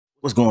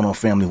What's going on,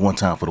 family? One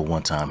time for the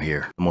one time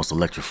here. The most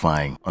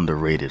electrifying,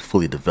 underrated,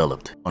 fully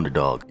developed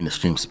underdog in the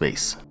stream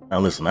space. Now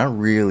listen, I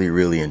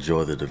really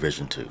enjoy the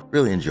Division 2.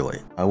 Really enjoy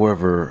it.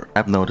 However,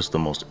 I've noticed the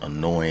most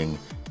annoying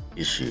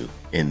issue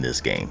in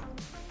this game.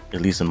 At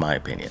least in my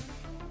opinion.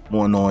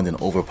 More annoying than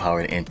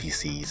overpowered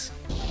NPCs.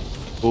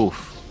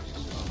 Oof.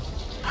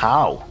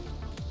 How?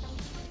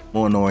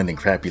 More annoying than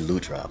crappy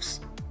loot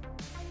drops.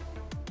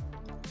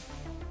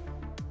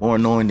 More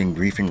annoying than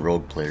griefing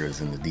rogue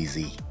players in the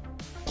DZ.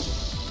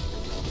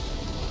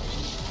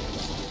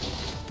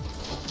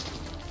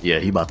 Yeah,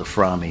 he about to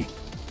fry me.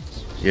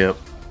 Yep.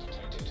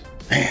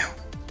 Damn.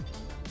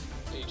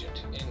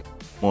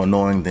 More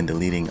annoying than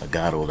deleting a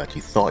Gato that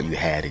you thought you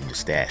had in your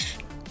stash.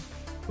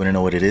 Wanna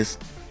know what it is?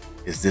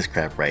 It's this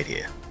crap right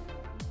here.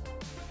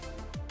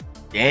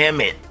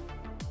 Damn it!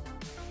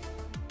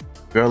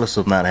 Regardless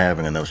of not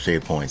having enough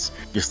shade points,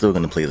 you're still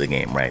gonna play the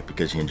game, right?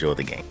 Because you enjoy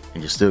the game.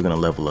 And you're still gonna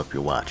level up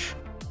your watch.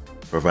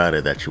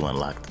 Provided that you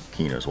unlocked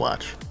Keener's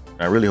watch.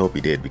 And I really hope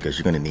you did, because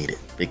you're gonna need it.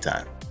 Big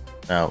time.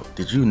 Now,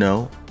 did you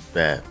know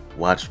that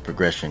watch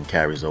progression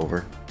carries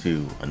over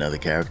to another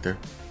character?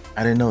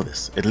 I didn't know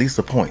this. At least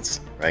the points,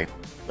 right?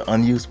 The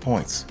unused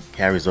points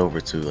carries over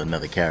to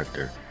another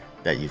character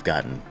that you've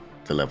gotten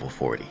to level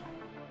 40.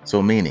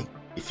 So meaning,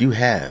 if you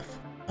have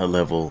a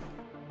level,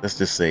 let's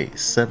just say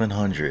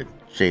 700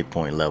 shade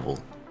point level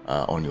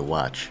on your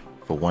watch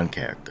for one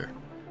character,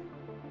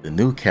 the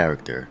new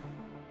character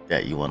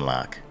that you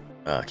unlock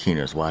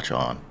Keener's watch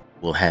on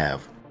will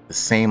have the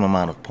same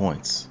amount of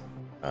points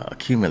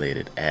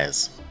accumulated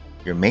as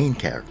your main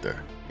character,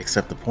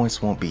 except the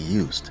points won't be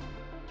used.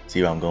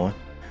 See where I'm going?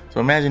 So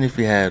imagine if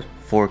you had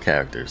 4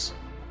 characters,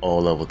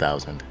 all level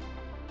 1000,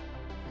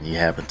 and you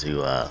happen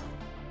to,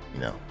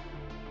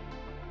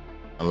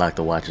 unlock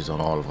the watches on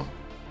all of them.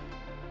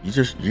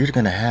 You're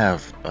gonna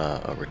have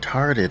a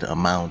retarded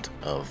amount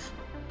of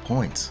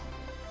points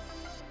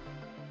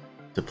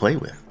to play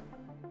with.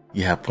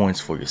 You have points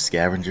for your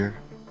scavenger,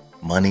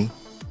 money,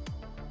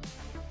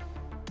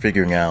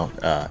 figuring out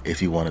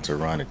if you wanted to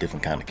run a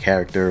different kind of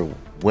character,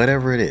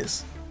 whatever it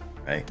is,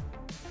 right?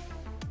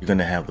 You're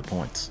gonna have the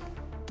points.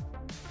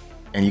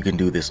 And you can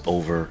do this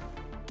over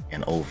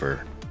and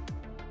over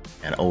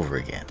and over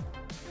again.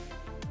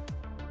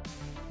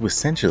 You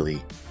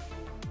essentially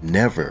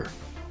never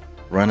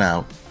run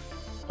out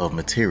of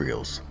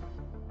materials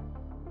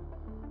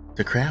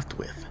to craft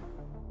with.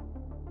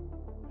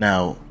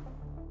 Now,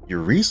 your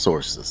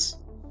resources,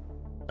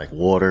 like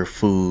water,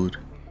 food,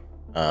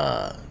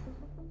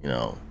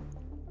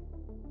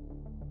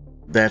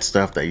 that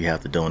stuff that you have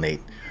to donate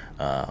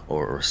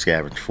or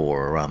scavenge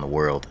for around the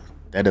world,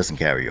 that doesn't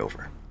carry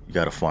over. You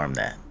got to farm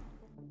that.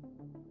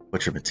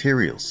 But your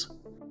materials,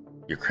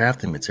 your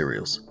crafting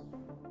materials,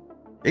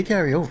 they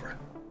carry over.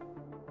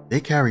 They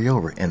carry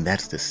over, and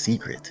that's the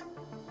secret.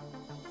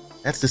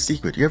 That's the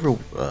secret. You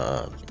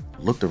ever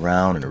looked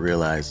around and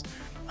realized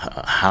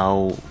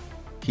how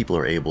people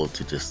are able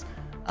to just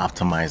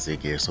optimize their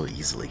gear so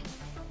easily,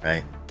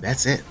 right?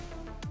 That's it.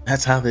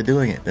 That's how they're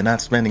doing it. They're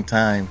not spending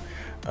time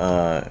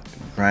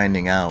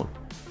grinding out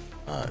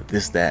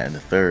this, that, and the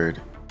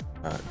third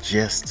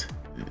just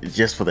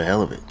for the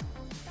hell of it.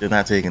 They're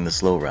not taking the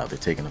slow route. They're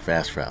taking the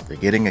fast route. They're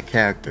getting a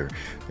character,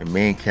 their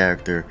main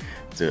character,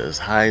 to as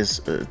high as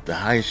the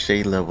highest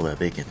shade level that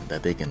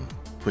they can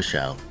push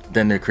out.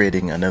 Then they're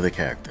creating another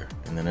character,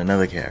 and then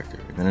another character,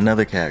 and then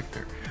another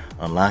character,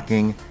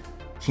 unlocking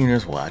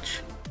Keener's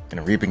watch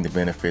and reaping the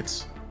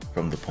benefits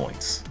from the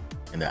points,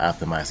 and they're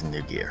optimizing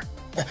their gear.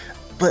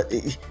 But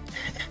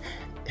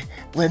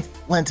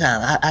one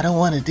time, I don't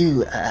want to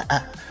do.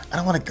 I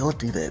don't want to go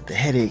through the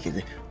headache.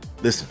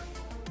 Listen,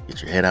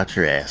 get your head out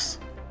your ass.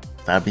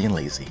 Stop being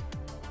lazy.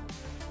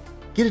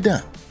 Get it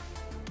done,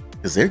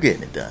 because they're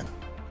getting it done.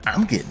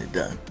 I'm getting it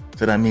done.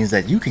 So that means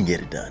that you can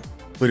get it done.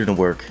 Put it in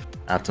work.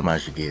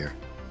 Optimize your gear.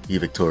 Be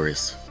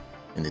victorious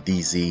in the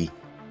DZ.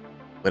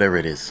 Whatever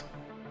it is.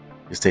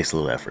 Just takes a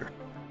little effort.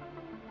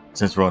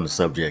 Since we're on the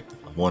subject,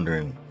 I'm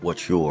wondering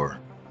what your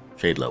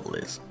shade level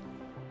is.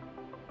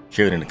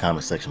 Share it in the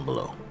comment section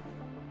below.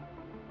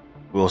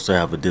 We also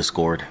have a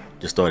Discord.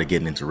 Just started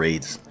getting into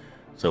raids.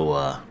 So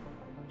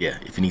yeah,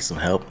 if you need some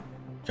help,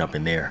 jump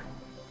in there.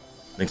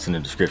 Links in the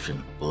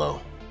description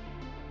below.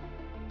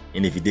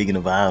 And if you're digging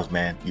the vibes,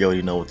 man, you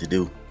already know what to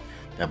do.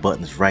 That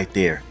button is right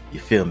there. You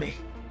feel me?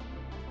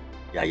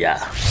 Yeah.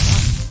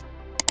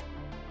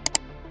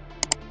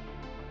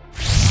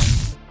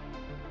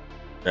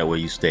 That way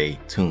you stay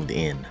tuned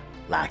in,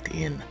 locked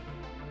in,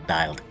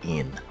 dialed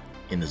in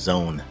the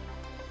zone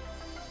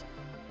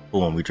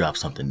for when we drop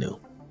something new.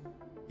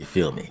 You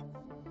feel me?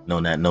 And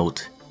on that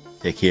note,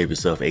 take care of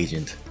yourself,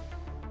 agent.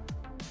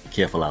 Be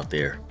careful out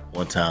there.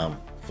 One time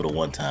for the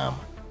one time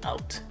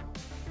out.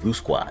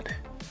 Brewsquad.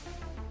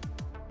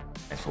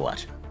 Thanks for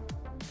watching.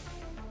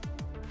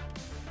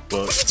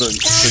 Well, so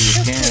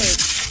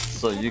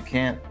you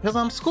can't, because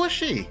I'm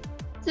squishy.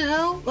 You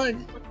know, like.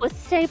 Well,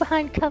 stay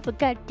behind cover,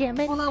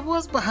 goddammit. Well, I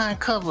was behind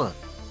cover.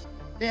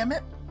 Damn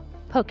it.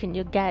 Poking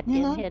your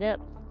goddamn head up.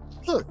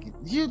 Look,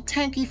 you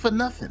tanky for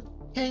nothing,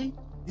 okay?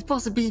 You're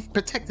supposed to be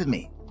protecting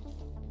me.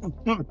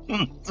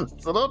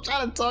 So don't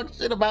try to talk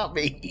shit about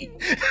me.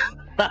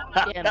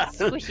 Damn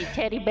squishy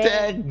teddy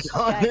bear.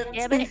 Daggone it.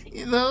 Damn it.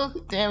 You know,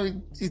 damn it,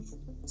 you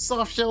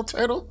soft shell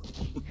turtle.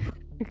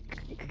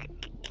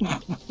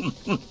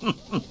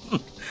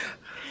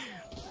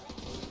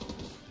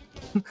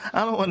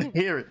 I don't want to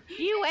hear it.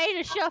 You ain't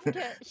a shell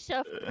turtle.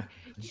 Yeah.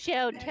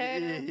 You're just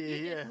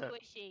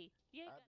squishy.